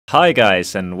Hi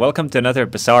guys, and welcome to another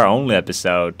Bazaar only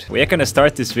episode. We are gonna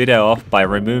start this video off by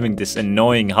removing this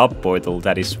annoying hub portal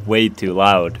that is way too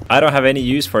loud. I don't have any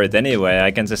use for it anyway,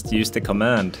 I can just use the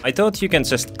command. I thought you can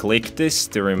just click this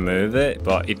to remove it,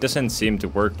 but it doesn't seem to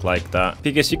work like that.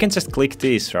 Because you can just click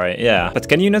these, right? Yeah. But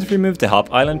can you not remove the hub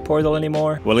island portal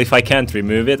anymore? Well, if I can't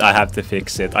remove it, I have to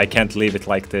fix it. I can't leave it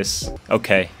like this.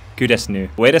 Okay. Good as new.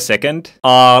 Wait a second.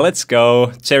 Let's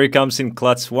go. Cherry comes in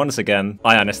clutch once again.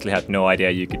 I honestly had no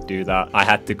idea you could do that. I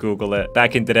had to Google it.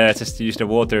 Back in the day, I just used a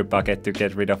water bucket to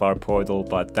get rid of our portal,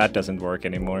 but that doesn't work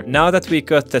anymore. Now that we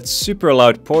got that super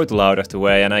loud portal out of the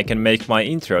way and I can make my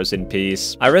intros in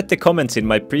peace, I read the comments in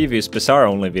my previous Bazaar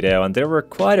only video and there were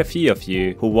quite a few of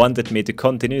you who wanted me to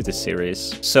continue this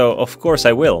series. So of course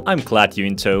I will. I'm glad you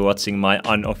enjoy watching my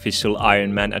unofficial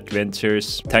Iron Man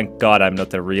adventures. Thank God I'm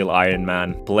not a real Iron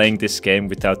Man. Playing this game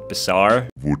without Bazaar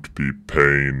would be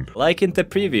pain. Like in the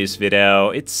previous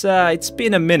video, it's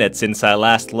been a minute since I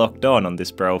last logged on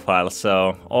this profile,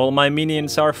 so all my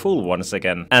minions are full once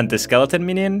again. And the skeleton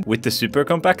minion with the super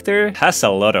compactor has a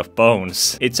lot of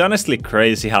bones. It's honestly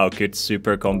crazy how good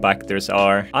super compactors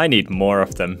are. I need more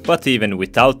of them. But even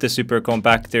without the super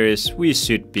compactors, we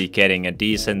should be getting a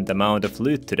decent amount of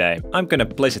loot today. I'm gonna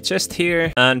place a chest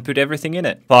here and put everything in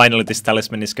it. Finally, this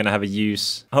talisman is gonna have a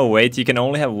use. Oh wait, you can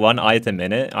only have one item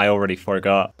in it. I already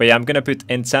forgot. But yeah, I'm gonna put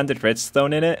enchanted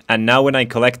redstone in it. And now when I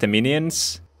collect the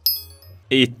minions,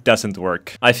 it doesn't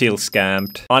work. I feel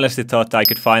scammed. Honestly thought I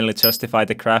could finally justify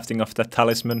the crafting of that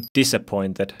talisman.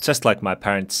 Disappointed. Just like my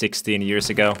parents 16 years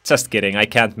ago. Just kidding, I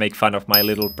can't make fun of my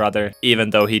little brother,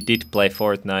 even though he did play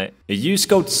Fortnite. Use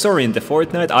code SORRY in the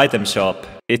Fortnite item shop.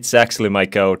 It's actually my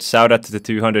code. Shout out to the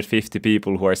 250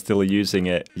 people who are still using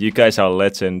it. You guys are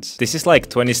legends. This is like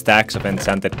 20 stacks of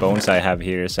enchanted bones I have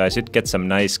here, so I should get some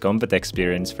nice combat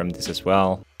experience from this as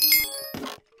well.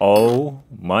 Oh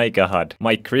my god.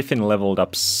 My griffin leveled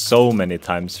up so many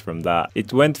times from that.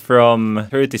 It went from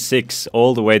 36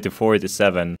 all the way to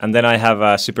 47. And then I have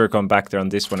a super compactor on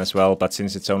this one as well, but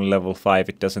since it's only level 5,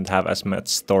 it doesn't have as much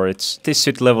storage. This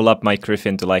should level up my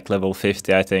griffin to like level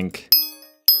 50, I think.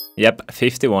 Yep,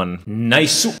 51.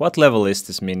 Nice! What level is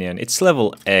this minion? It's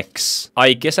level X.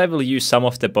 I guess I will use some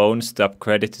of the bones to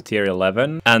upgrade it to tier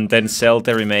 11 and then sell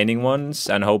the remaining ones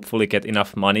and hopefully get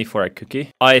enough money for a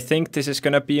cookie. I think this is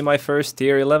gonna be my first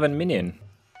tier 11 minion.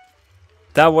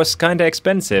 That was kinda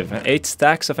expensive, 8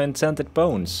 stacks of enchanted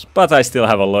bones. But I still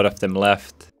have a lot of them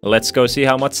left. Let's go see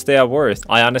how much they are worth.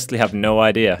 I honestly have no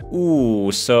idea.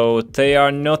 Ooh, so they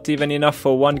are not even enough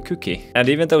for one cookie. And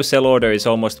even though sell order is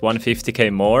almost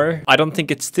 150k more, I don't think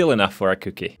it's still enough for a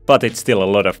cookie. But it's still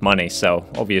a lot of money, so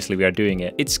obviously we are doing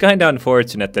it. It's kinda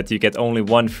unfortunate that you get only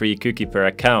one free cookie per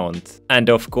account. And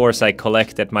of course I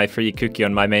collected my free cookie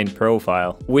on my main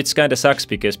profile. Which kinda sucks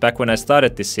because back when I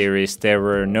started this series there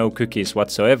were no cookies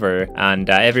whatsoever. And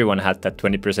everyone had that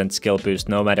 20% skill boost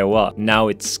no matter what. Now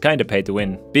it's kinda pay to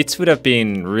win. Bits would have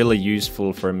been really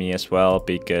useful for me as well,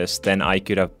 because then I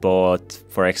could have bought,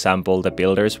 for example, the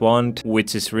builder's wand,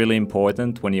 which is really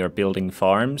important when you're building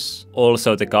farms.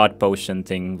 Also, the god potion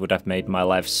thing would have made my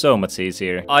life so much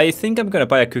easier. I think I'm gonna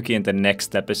buy a cookie in the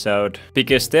next episode,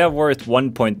 because they are worth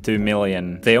 1.2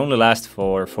 million. They only last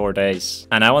for 4 days,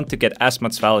 and I want to get as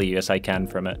much value as I can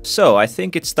from it. So I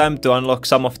think it's time to unlock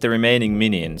some of the remaining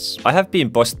minions. I have been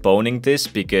postponing this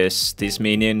because these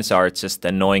minions are just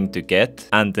annoying to get,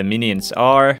 and the minions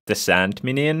are the sand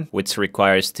minion, which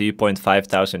requires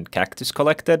 2,500 cactus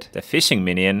collected, the fishing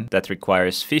minion that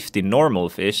requires 50 normal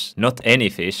fish, not any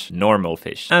fish, normal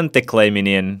fish, and the clay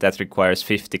minion that requires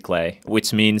 50 clay,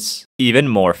 which means even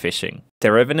more fishing.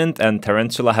 The Revenant and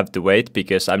Tarantula have to wait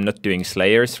because I'm not doing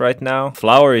Slayers right now.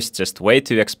 Flour is just way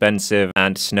too expensive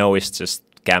and snow is just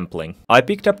gambling. I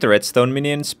picked up the redstone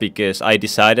minions because I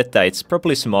decided that it's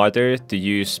probably smarter to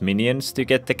use minions to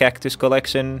get the cactus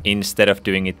collection instead of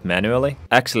doing it manually.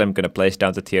 Actually, I'm gonna place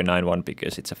down the tier 9 one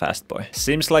because it's a fast boy.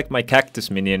 Seems like my cactus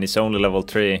minion is only level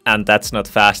 3 and that's not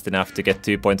fast enough to get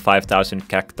 2,500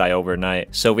 cacti overnight.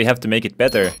 So we have to make it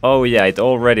better. Oh yeah, it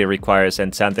already requires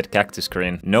enchanted cactus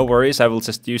green. No worries, I will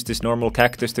just use this normal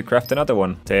cactus to craft another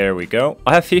one. There we go.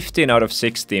 I have 15 out of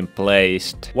 16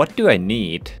 placed. What do I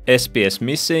need? SPS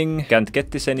missing, can't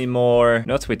get this anymore,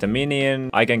 not with a minion,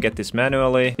 I can get this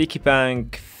manually, piggy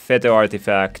bank, feather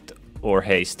artifact, or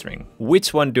haze string.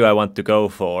 Which one do I want to go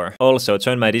for? Also,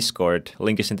 join my Discord,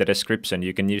 link is in the description,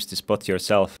 you can use this bot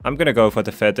yourself. I'm gonna go for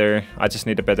the feather, I just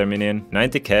need a better minion.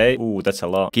 90k, ooh, that's a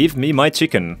lot. Give me my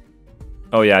chicken.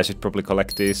 Oh yeah, I should probably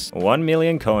collect these. 1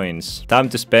 million coins. Time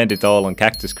to spend it all on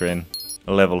cactus green.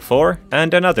 Level 4,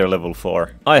 and another level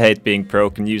 4. I hate being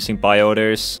broken using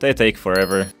bioders, they take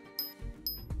forever.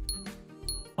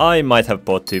 I might have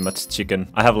bought too much chicken.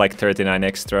 I have like 39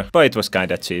 extra, but it was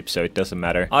kinda cheap, so it doesn't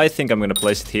matter. I think I'm gonna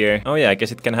place it here. Oh yeah, I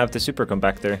guess it can have the super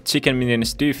compactor. Chicken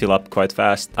minions do fill up quite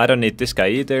fast. I don't need this guy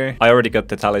either. I already got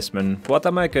the talisman. What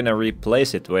am I gonna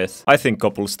replace it with? I think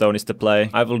cobblestone is the play.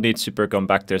 I will need super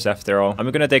compactors after all. I'm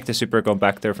gonna take the super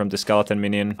compactor from the skeleton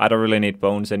minion. I don't really need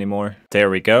bones anymore. There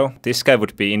we go. This guy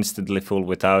would be instantly full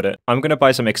without it. I'm gonna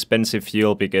buy some expensive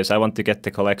fuel because I want to get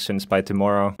the collections by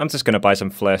tomorrow. I'm just gonna buy some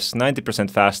flesh.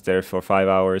 90% faster for 5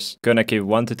 hours. Gonna give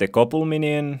one to the cobble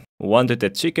minion, one to the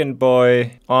chicken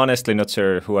boy. Honestly, not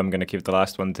sure who I'm gonna give the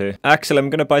last one to. Actually, I'm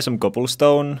gonna buy some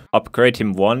cobblestone, upgrade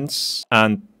him once,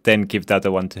 and then give the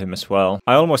other one to him as well.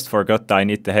 I almost forgot that I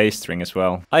need the haste ring as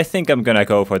well. I think I'm gonna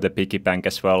go for the piggy bank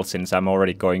as well, since I'm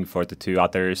already going for the 2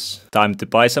 others. Time to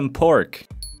buy some pork.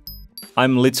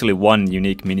 I'm literally 1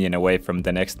 unique minion away from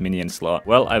the next minion slot.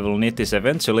 Well, I will need this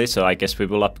eventually, so I guess we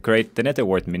will upgrade the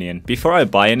netherwort minion. Before I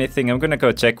buy anything, I'm gonna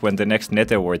go check when the next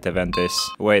netherwort event is.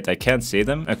 Wait, I can't see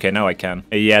them? Okay, now I can.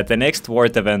 Yeah, the next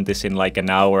wart event is in like an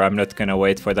hour. I'm not gonna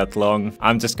wait for that long.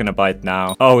 I'm just gonna buy it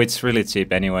now. Oh, it's really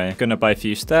cheap anyway. Gonna buy a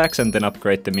few stacks and then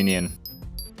upgrade the minion.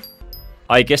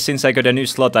 I guess since I got a new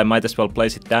slot, I might as well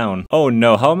place it down. Oh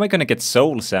no, how am I gonna get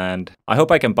soul sand? I hope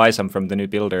I can buy some from the new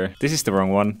builder. This is the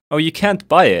wrong one. Oh, you can't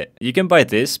buy it. You can buy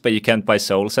this, but you can't buy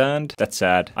soul sand. That's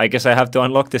sad. I guess I have to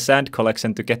unlock the sand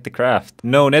collection to get the craft.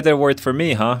 No netherwort for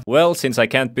me, huh? Well, since I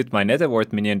can't put my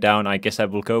netherwort minion down, I guess I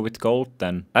will go with gold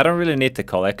then. I don't really need the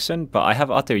collection, but I have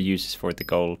other uses for the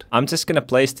gold. I'm just gonna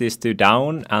place these 2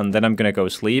 down, and then I'm gonna go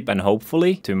sleep, and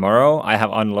hopefully, tomorrow, I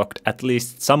have unlocked at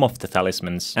least some of the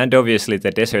talismans. And obviously, the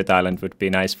desert island would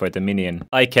be nice for the minion.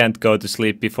 I can't go to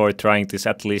sleep before trying this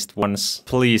at least once.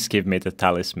 Please give me the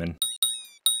talisman.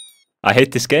 I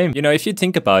hate this game. You know, if you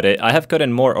think about it, I have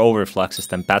gotten more overfluxes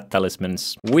than pet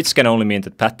talismans, which can only mean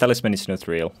that pet talisman is not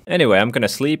real. Anyway, I'm gonna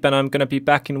sleep and I'm gonna be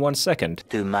back in 1 second.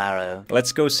 Tomorrow.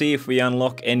 Let's go see if we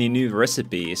unlock any new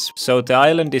recipes. So the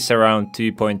island is around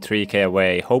 2.3k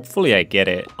away. Hopefully I get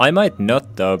it. I might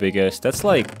not though, because that's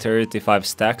like 35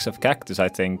 stacks of cactus, I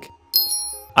think.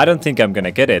 I don't think I'm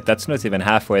gonna get it. That's not even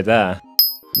halfway there.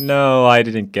 No, I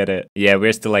didn't get it. Yeah,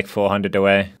 we're still like 400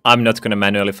 away. I'm not gonna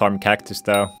manually farm cactus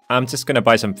though. I'm just gonna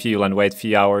buy some fuel and wait a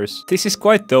few hours. This is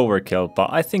quite the overkill,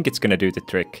 but I think it's gonna do the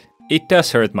trick. It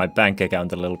does hurt my bank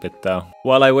account a little bit though.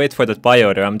 While I wait for that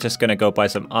bioder, I'm just gonna go buy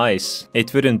some ice.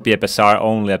 It wouldn't be a Bazaar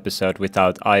only episode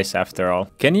without ice after all.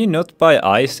 Can you not buy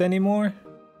ice anymore?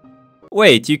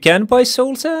 Wait, you can buy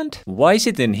soul sand? Why is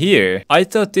it in here? I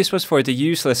thought this was for the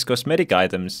useless cosmetic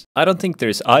items. I don't think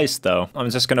there's ice though. I'm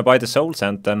just gonna buy the soul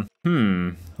sand then.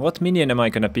 What minion am I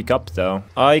gonna pick up though?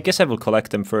 I guess I will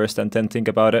collect them first and then think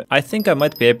about it. I think I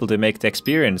might be able to make the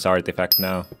experience artifact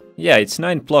now. Yeah, it's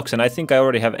 9 blocks and I think I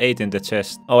already have 8 in the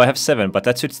chest. Oh, I have 7, but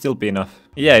that should still be enough.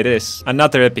 Yeah, it is.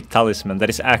 Another epic talisman that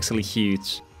is actually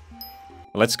huge.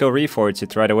 Let's go reforge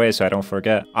it right away so I don't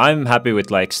forget. I'm happy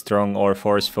with like strong or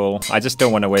forceful. I just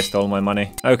don't want to waste all my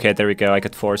money. Okay, there we go. I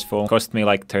got forceful. Cost me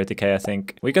like 30k, I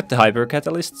think. We got the hyper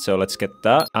catalyst, so let's get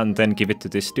that. And then give it to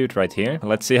this dude right here.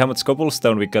 Let's see how much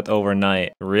cobblestone we got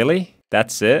overnight. Really?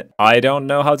 That's it? I don't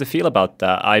know how to feel about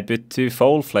that. I put 2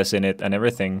 foal flesh in it and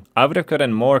everything. I would have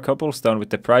gotten more cobblestone with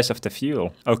the price of the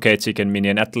fuel. Okay, chicken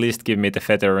minion, at least give me the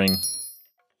feather ring.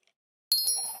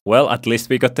 Well, at least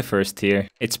we got the first tier.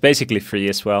 It's basically free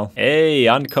as well. Hey,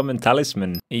 uncommon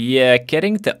talisman. Yeah,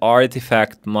 getting the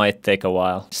artifact might take a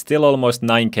while. Still almost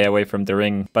 9k away from the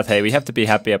ring. But hey, we have to be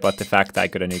happy about the fact I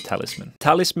got a new talisman.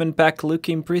 Talisman pack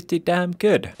looking pretty damn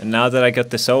good. And now that I got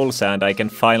the soul sand, I can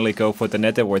finally go for the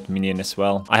netherwort minion as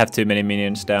well. I have too many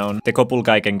minions down. The cobble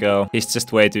guy can go. He's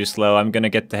just way too slow. I'm gonna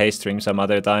get the haste ring some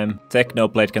other time.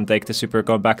 Technoblade can take the super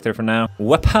compactor for now.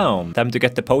 Whapow! Time to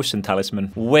get the potion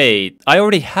talisman. Wait, I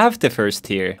already have the first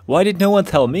tier. Why did no one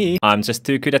tell me? I'm just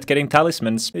too good at getting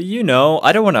talismans. You know,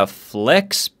 I don't want to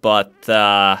flex, but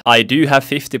I do have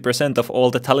 50% of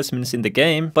all the talismans in the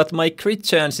game, but my crit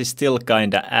chance is still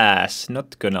kinda ass,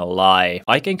 not gonna lie.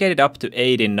 I can get it up to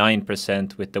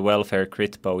 89% with the welfare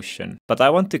crit potion, but I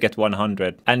want to get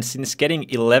 100. And since getting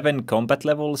 11 combat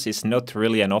levels is not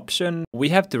really an option, we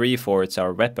have to reforge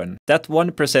our weapon. That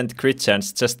 1% crit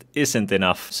chance just isn't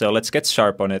enough, so let's get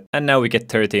sharp on it. And now we get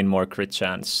 13 more crit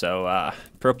chance, so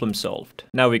problem solved.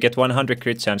 Now we get 100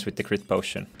 crit chance with the crit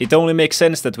potion. It only makes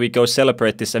sense that we go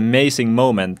celebrate this amazing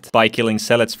moment by killing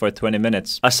zealots for 20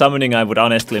 minutes. A summoning I would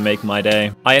honestly make my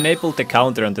day. I enabled the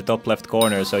counter on the top left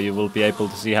corner, so you will be able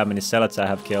to see how many zealots I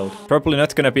have killed. Probably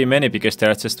not gonna be many because there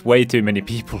are just way too many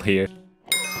people here.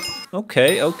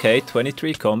 Okay,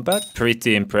 23 combat.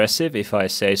 Pretty impressive if I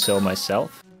say so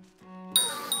myself.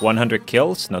 100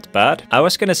 kills, not bad. I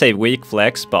was gonna say weak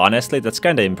flex, but honestly, that's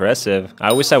kinda impressive.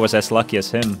 I wish I was as lucky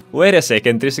as him. Wait a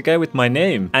second, there's a guy with my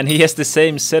name, and he has the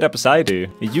same setup as I do.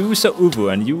 Juuso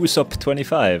Uvu and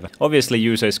Juusop25. Obviously,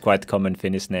 Juuso is quite common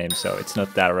Finnish name, so it's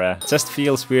not that rare. It just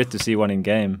feels weird to see one in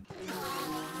game.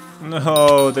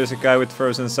 No, there's a guy with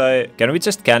frozen sight. Can we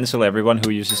just cancel everyone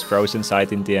who uses frozen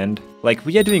sight in the end? Like,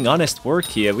 we are doing honest work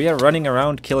here. We are running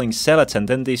around killing zealots and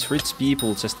then these rich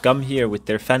people just come here with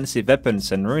their fancy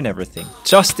weapons and ruin everything.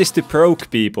 Justice to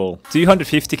broke people.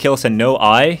 250 kills and no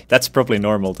eye? That's probably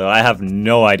normal though. I have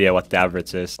no idea what the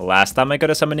average is. Last time I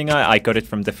got a summoning eye, I got it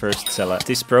from the first zealot.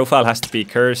 This profile has to be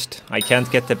cursed. I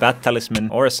can't get the bat talisman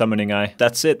or a summoning eye.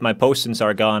 That's it, my potions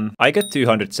are gone. I got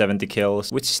 270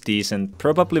 kills, which is decent.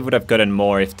 Probably would have gotten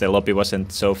more if the lobby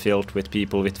wasn't so filled with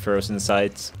people with frozen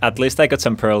sights. At least I got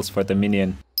some pearls for the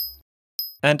minion.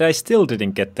 And I still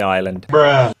didn't get the island.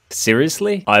 Bruh.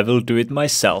 Seriously? I will do it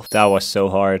myself. That was so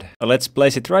hard. Let's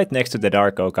place it right next to the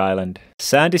Dark Oak Island.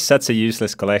 Sand is such a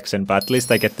useless collection, but at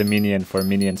least I get the minion for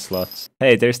minion slots.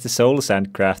 Hey, there's the soul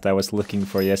sand craft I was looking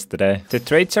for yesterday. The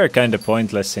trades are kinda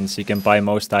pointless since you can buy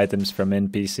most items from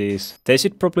NPCs. They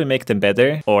should probably make them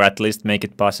better, or at least make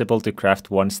it possible to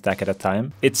craft one stack at a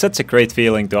time. It's such a great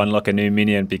feeling to unlock a new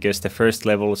minion because the first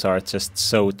levels are just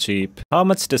so cheap. How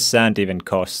much does sand even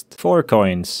cost? 4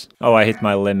 coins. Oh, I hit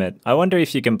my limit. I wonder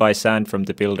if you can buy sand from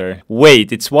the builder.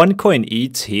 Wait, it's 1 coin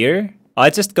each here? I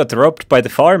just got robbed by the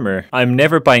farmer. I'm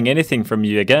never buying anything from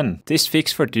you again. This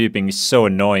fix for duping is so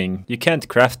annoying. You can't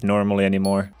craft normally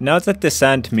anymore. Now that the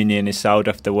sand minion is out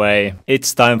of the way,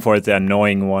 it's time for the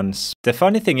annoying ones. The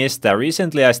funny thing is that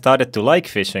recently I started to like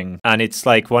fishing, and it's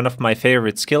like one of my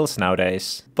favorite skills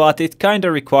nowadays. But it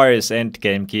kinda requires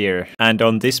endgame gear, and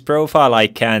on this profile I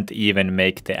can't even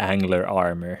make the angler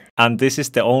armor. And this is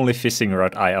the only fishing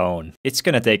rod I own. It's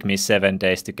gonna take me 7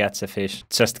 days to catch a fish.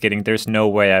 Just kidding, there's no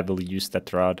way I will use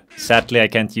that rod. Sadly, I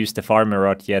can't use the farmer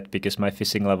rod yet because my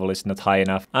fishing level is not high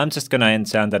enough. I'm just gonna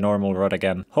enchant a normal rod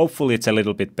again. Hopefully it's a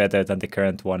little bit better than the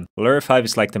current one. Lure 5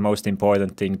 is like the most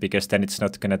important thing because then it's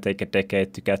not gonna take a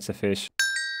decade to catch a fish.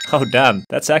 Oh damn,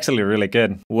 that's actually really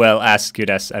good. Well, as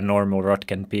good as a normal rod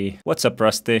can be. What's up,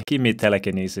 Rusty? Give me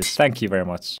telekinesis. Thank you very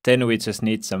much. Then we just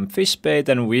need some fish bait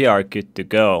and we are good to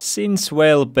go. Since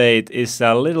whale bait is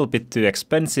a little bit too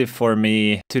expensive for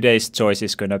me, today's choice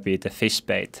is gonna be the fish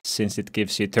bait, since it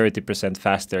gives you 30%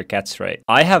 faster catch rate.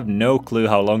 I have no clue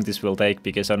how long this will take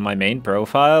because on my main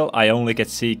profile, I only get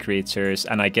sea creatures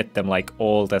and I get them like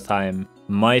all the time.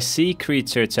 My sea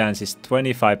creature chance is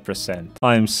 25%.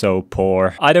 I'm so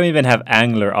poor. I don't even have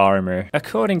angler armor.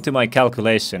 According to my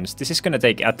calculations, this is gonna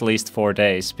take at least 4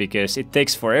 days because it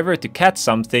takes forever to catch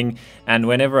something, and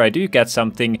whenever I do catch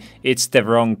something, it's the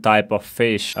wrong type of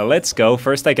fish. Let's go.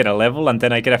 First I get a level and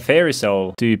then I get a fairy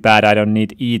soul. Too bad I don't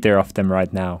need either of them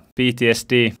right now.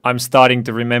 PTSD. I'm starting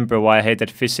to remember why I hated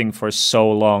fishing for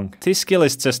so long. This skill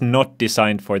is just not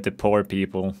designed for the poor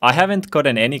people. I haven't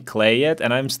gotten any clay yet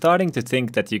and I'm starting to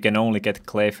think that you can only get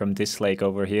clay from this lake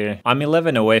over here. I'm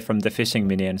 11 away from the fishing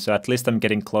minion, so at least I'm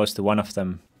getting close to one of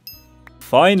them.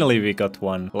 Finally we got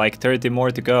one, like 30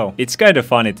 more to go. It's kind of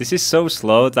funny, this is so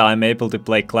slow that I'm able to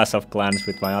play Clash of Clans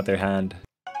with my other hand.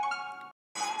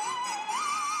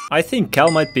 I think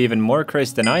Cal might be even more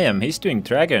crazy than I am. He's doing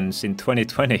dragons in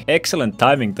 2020. Excellent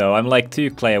timing though. I'm like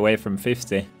 2 clay away from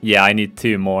 50. Yeah, I need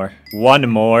 2 more. 1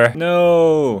 more.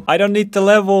 No, I don't need the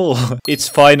level. It's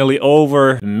finally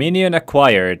over. Minion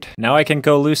acquired. Now I can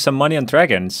go lose some money on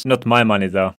dragons. Not my money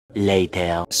though.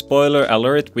 Later. Spoiler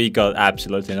alert, we got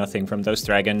absolutely nothing from those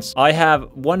dragons. I have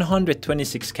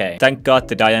 126k. Thank god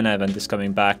the Diana event is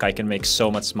coming back. I can make so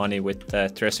much money with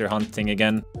the treasure hunting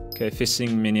again. Okay,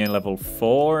 fishing minion level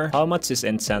 4. How much is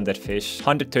enchanted fish?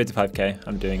 135k.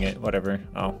 I'm doing it, whatever.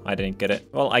 Oh, I didn't get it.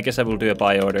 Well, I guess I will do a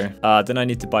buy order. Then I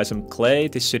need to buy some clay.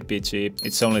 This should be cheap.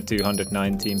 It's only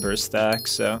 219 per stack,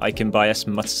 so I can buy as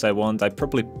much as I want. I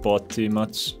probably bought too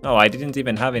much. Oh, I didn't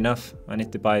even have enough. I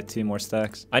need to buy 2 more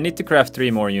stacks. I need to craft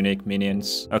 3 more unique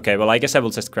minions. Okay, well, I guess I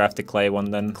will just craft the clay one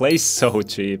then. Clay is so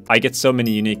cheap. I get so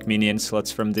many unique minion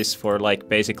slots from this for like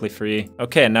basically free.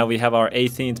 Okay, now we have our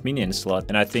 18th minion slot.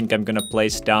 And I think I'm gonna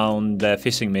place down the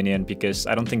fishing minion because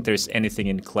I don't think there's anything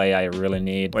in clay I really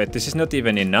need. Wait, this is not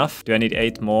even enough. Do I need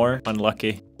 8 more?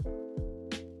 Unlucky.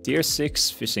 Tier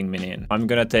 6 fishing minion. I'm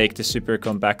gonna take the super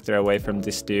compactor away from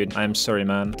this dude. I'm sorry,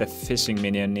 man. The fishing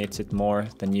minion needs it more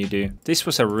than you do. This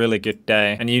was a really good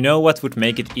day. And you know what would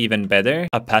make it even better?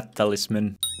 A pet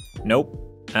talisman. Nope.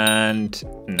 And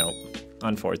nope.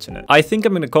 Unfortunate. I think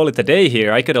I'm gonna call it a day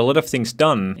here. I got a lot of things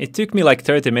done. It took me like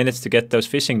 30 minutes to get those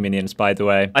fishing minions, by the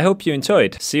way. I hope you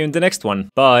enjoyed. See you in the next one.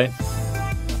 Bye.